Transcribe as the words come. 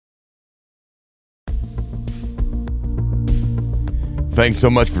Thanks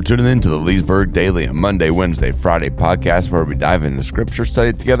so much for tuning in to the Leesburg Daily, a Monday, Wednesday, Friday podcast where we dive into Scripture, study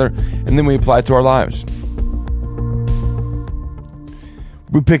it together, and then we apply it to our lives.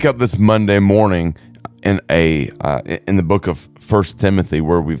 We pick up this Monday morning in the book of 1 Timothy,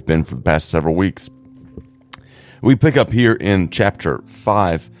 where we've been for the past several weeks. We pick up here in chapter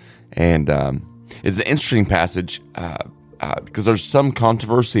 5, and it's an interesting passage because there's some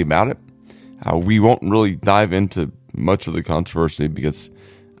controversy about it. We won't really dive into much of the controversy because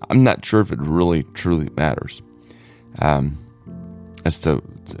I'm not sure if it really truly matters. As to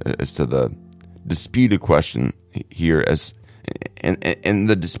the disputed question here, and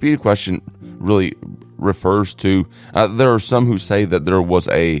the disputed question really refers to there are some who say that there was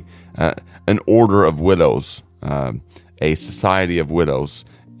an order of widows, a society of widows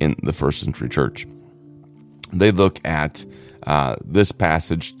in the first century church. They look at this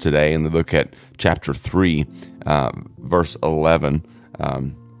passage today, and they look at chapter 3, verse 11,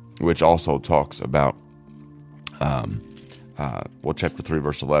 which also talks about, chapter 3,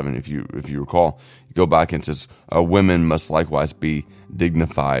 verse 11, if you recall, you go back and it says, women must likewise be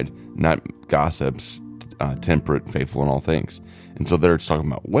dignified, not gossips, temperate, faithful in all things. And so there it's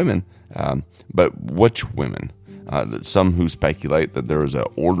talking about women, but which women? Some who speculate that there is an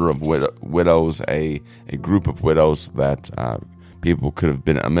order of widows, a group of widows that people could have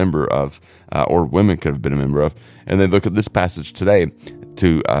been a member of, or women could have been a member of, and they look at this passage today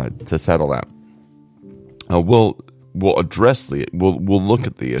to settle that. We'll address we'll look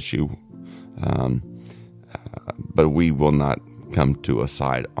at the issue, but we will not come to a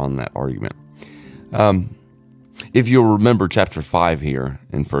side on that argument. If you'll remember, chapter 5 here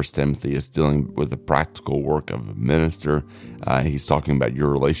in 1 Timothy is dealing with the practical work of a minister. He's talking about your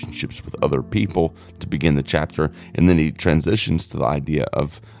relationships with other people to begin the chapter, and then he transitions to the idea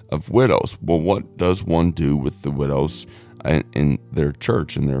of widows. Well, what does one do with the widows in their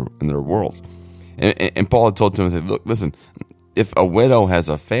church, in their world? And Paul had told Timothy, look, listen, if a widow has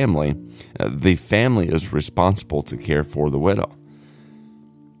a family, the family is responsible to care for the widow.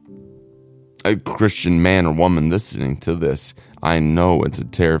 A Christian man or woman listening to this, I know it's a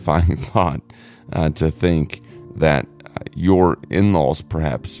terrifying thought to think that your in-laws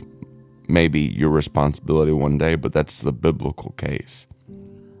perhaps may be your responsibility one day, but that's the biblical case.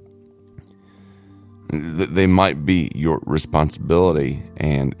 They might be your responsibility,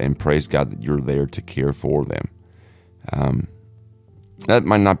 and praise God that you're there to care for them. That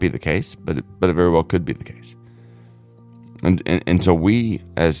might not be the case, but it very well could be the case. And so we,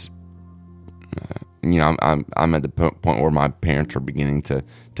 as I'm at the point where my parents are beginning to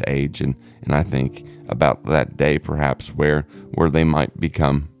age, and I think about that day perhaps where they might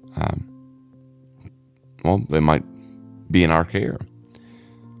become, they might be in our care.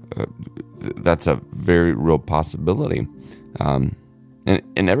 That's a very real possibility. In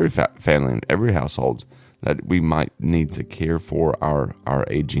every family, in every household, that we might need to care for our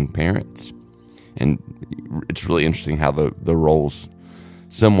aging parents. And it's really interesting how the roles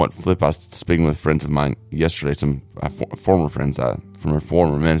somewhat flip. I was speaking with friends of mine yesterday, some former friends from a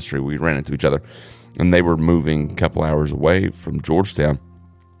former ministry. We ran into each other, and they were moving a couple hours away from Georgetown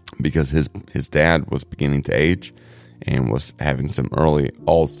because his dad was beginning to age and was having some early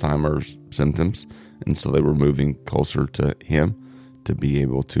Alzheimer's symptoms, and so they were moving closer to him to be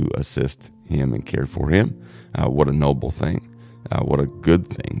able to assist him and care for him. What a noble thing. What a good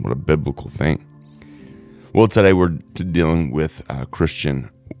thing. What a biblical thing. Well, today we're dealing with Christian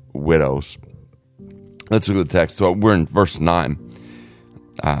widows. Let's look at the text. So we're in verse 9.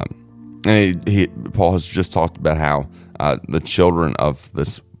 And Paul has just talked about how the children of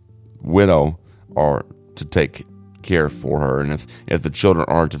this widow are to take care for her. And if the children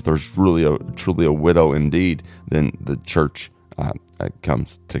aren't, if there's truly a widow indeed, then the church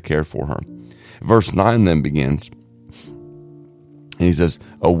comes to care for her. Verse 9 then begins, and he says,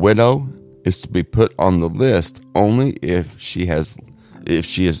 a widow is to be put on the list only if she is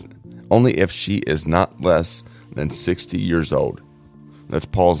not less than 60 years old. That's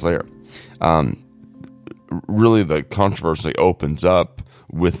Paul's there. Really, the controversy opens up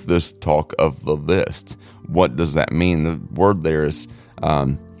with this talk of the list. What does that mean? The word there is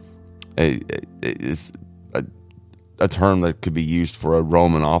a term that could be used for a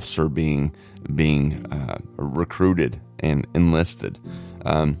Roman officer being recruited and enlisted.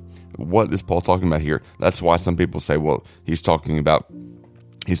 What is Paul talking about here? That's why some people say, well, he's talking about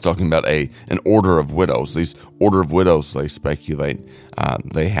an order of widows. These order of widows, they speculate,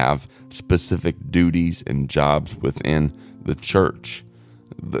 they have specific duties and jobs within the church.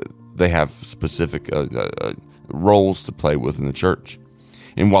 They have specific roles to play within the church.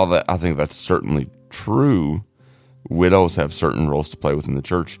 And while I think that's certainly true, Widows have certain roles to play within the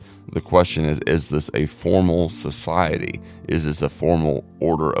church. The question is this a formal society? Is this a formal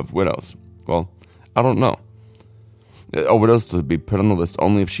order of widows? Well, I don't know. A widow is to be put on the list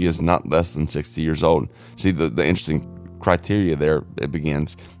only if she is not less than 60 years old. See, the interesting criteria there, it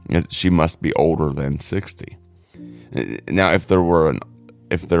begins, is she must be older than 60. Now, if there were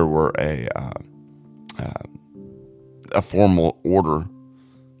a formal order,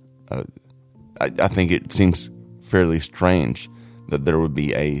 I think it seems fairly strange that there would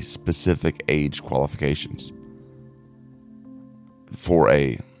be a specific age qualifications for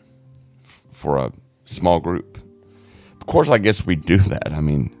a small group. Of course, I guess we do that. I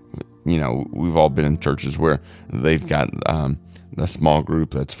mean, we've all been in churches where they've got the small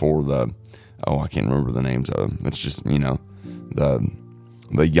group that's for I can't remember the names of them. It's just, the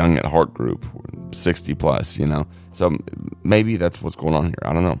young at heart group, 60 plus, So maybe that's what's going on here.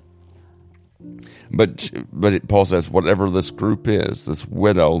 I don't know. But Paul says, whatever this group is, this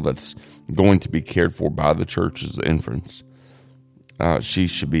widow that's going to be cared for by the church as infants, she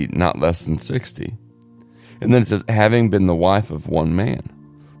should be not less than 60. And then it says, having been the wife of one man.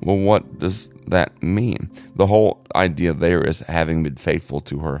 Well, what does that mean? The whole idea there is having been faithful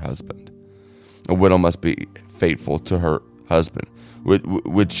to her husband. A widow must be faithful to her husband,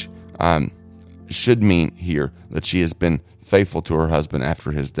 which should mean here that she has been faithful to her husband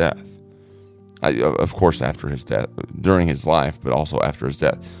after his death. Of course, after his death, during his life, but also after his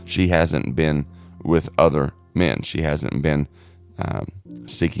death. She hasn't been with other men. She hasn't been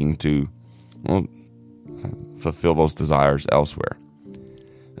seeking to fulfill those desires elsewhere.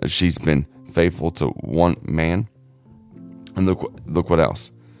 She's been faithful to one man. And look what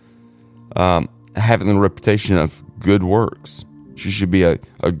else. Having the reputation of good works. She should be a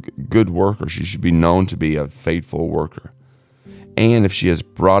good worker. She should be known to be a faithful worker. And if she has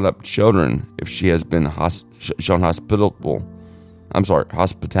brought up children, if she has been shown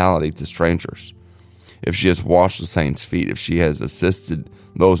hospitality to strangers, if she has washed the saints' feet, if she has assisted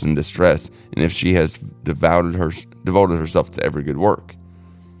those in distress, and if she has devoted herself to every good work.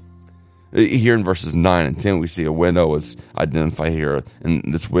 Here in verses 9 and 10, we see a widow is identified here,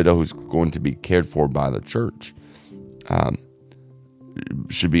 and this widow who's going to be cared for by the church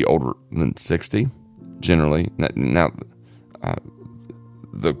should be older than 60, generally. Now,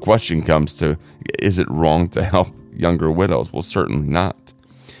 the question comes to, is it wrong to help younger widows? Well, certainly not.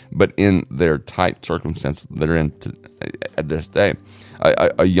 But in their tight circumstances that are in at this day,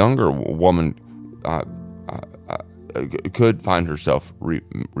 a younger woman could find herself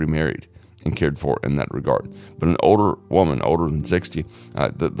remarried and cared for in that regard. But an older woman, older than 60,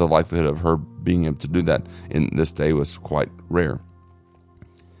 the likelihood of her being able to do that in this day was quite rare.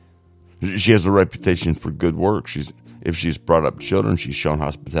 She has a reputation for good work. If she's brought up children, she's shown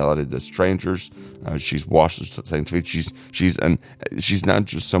hospitality to strangers. She's washed the saints' feet. She's not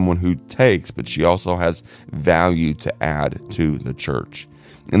just someone who takes, but she also has value to add to the church,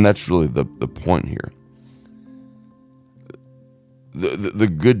 and that's really the point here. The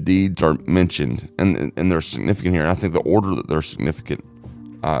good deeds are mentioned, and they're significant here. And I think the order that they're significant,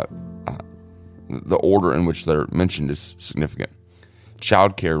 the order in which they're mentioned is significant.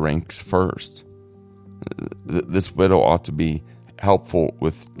 Childcare ranks first. This widow ought to be helpful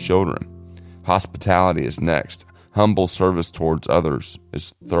with children. Hospitality is next. Humble service towards others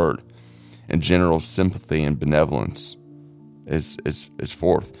is third. And general sympathy and benevolence is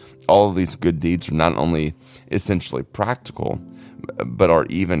fourth. All of these good deeds are not only essentially practical, but are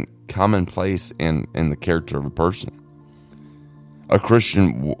even commonplace in the character of a person. A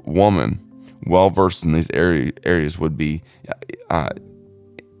Christian woman, well versed in these areas, would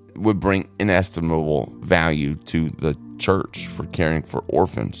bring inestimable value to the church for caring for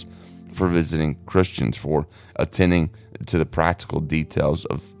orphans, for visiting Christians, for attending to the practical details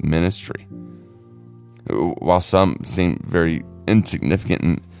of ministry. While some seem very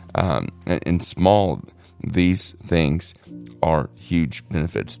insignificant and small, these things are huge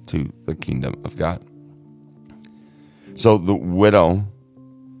benefits to the kingdom of God. So the widow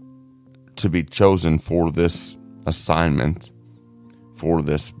to be chosen for this assignment, for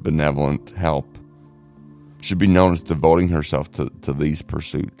this benevolent help, should be known as devoting herself to these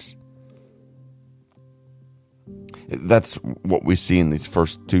pursuits. That's what we see in these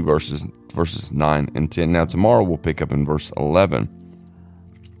first two verses 9 and 10. Now tomorrow we'll pick up in verse 11,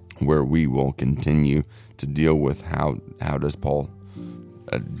 where we will continue to deal with how does Paul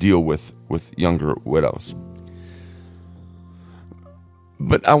deal with younger widows.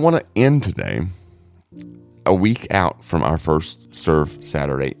 But I want to end today a week out from our first Serve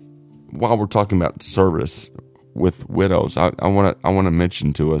Saturday. While we're talking about service with widows, I want to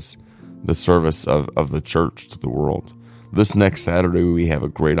mention to us the service of the church to the world. This next Saturday, we have a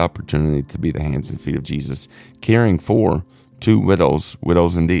great opportunity to be the hands and feet of Jesus, caring for two widows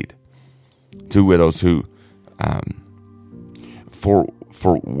indeed. Two widows who, for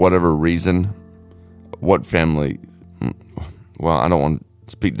whatever reason, what family, well, I don't want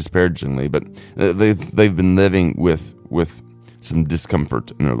to speak disparagingly, but they've been living with some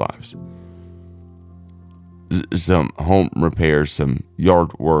discomfort in their lives. Some home repairs, some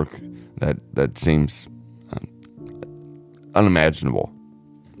yard work that seems unimaginable,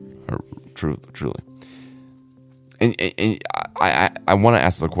 truly. And I want to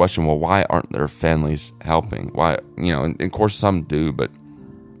ask the question, well, why aren't their families helping? Why, and of course some do, but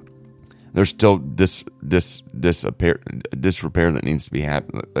there's still disrepair that needs to be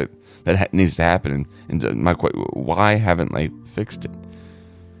happen, that needs to happen. And my question, why haven't they fixed it?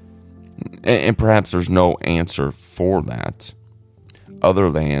 And perhaps there's no answer for that, other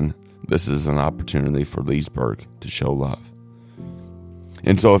than this is an opportunity for Leesburg to show love.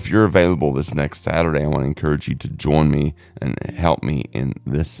 And so if you're available this next Saturday, I want to encourage you to join me and help me in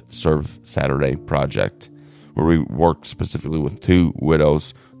this Serve Saturday project, where we work specifically with two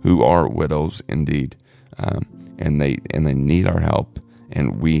widows who are widows indeed, and they need our help,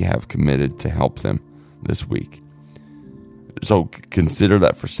 and we have committed to help them this week. So consider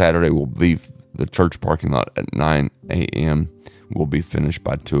that for Saturday. We'll leave the church parking lot at 9 a.m. We'll be finished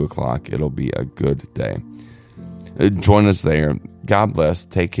by 2 o'clock. It'll be a good day. Join us there. God bless.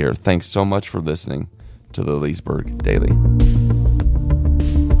 Take care. Thanks so much for listening to the Leesburg Daily.